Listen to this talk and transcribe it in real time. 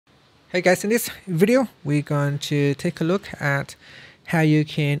Hey guys, in this video we're going to take a look at how you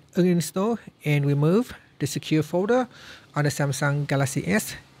can uninstall and remove the secure folder on the Samsung Galaxy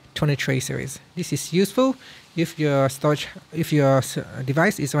S23 series. This is useful if your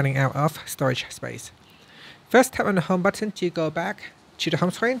device is running out of storage space. First, tap on the home button to go back to the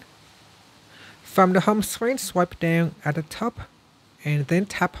home screen. From the home screen, swipe down at the top and then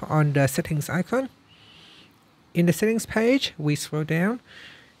tap on the settings icon. In the settings page, we scroll down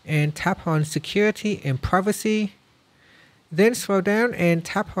and tap on security and privacy. Then scroll down and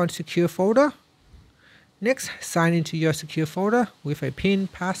tap on secure folder. Next, sign into your secure folder with a PIN,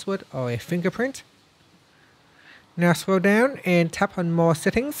 password, or a fingerprint. Now scroll down and tap on more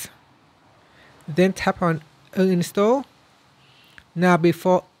settings. Then tap on uninstall. Now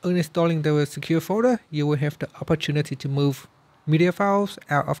before uninstalling the secure folder, you will have the opportunity to move media files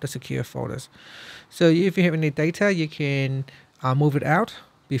out of the secure folders. So if you have any data, you can move it out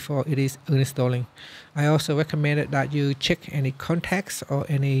before it is uninstalling. I also recommend that you check any contacts or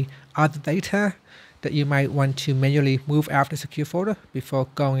any other data that you might want to manually move out of the secure folder before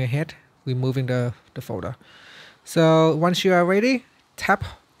going ahead removing the folder. So once you are ready, tap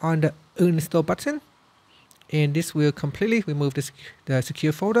on the uninstall button and this will completely remove the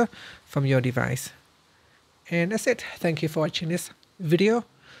secure folder from your device. And that's it. Thank you for watching this video.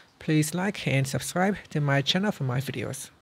 Please like and subscribe to my channel for my videos.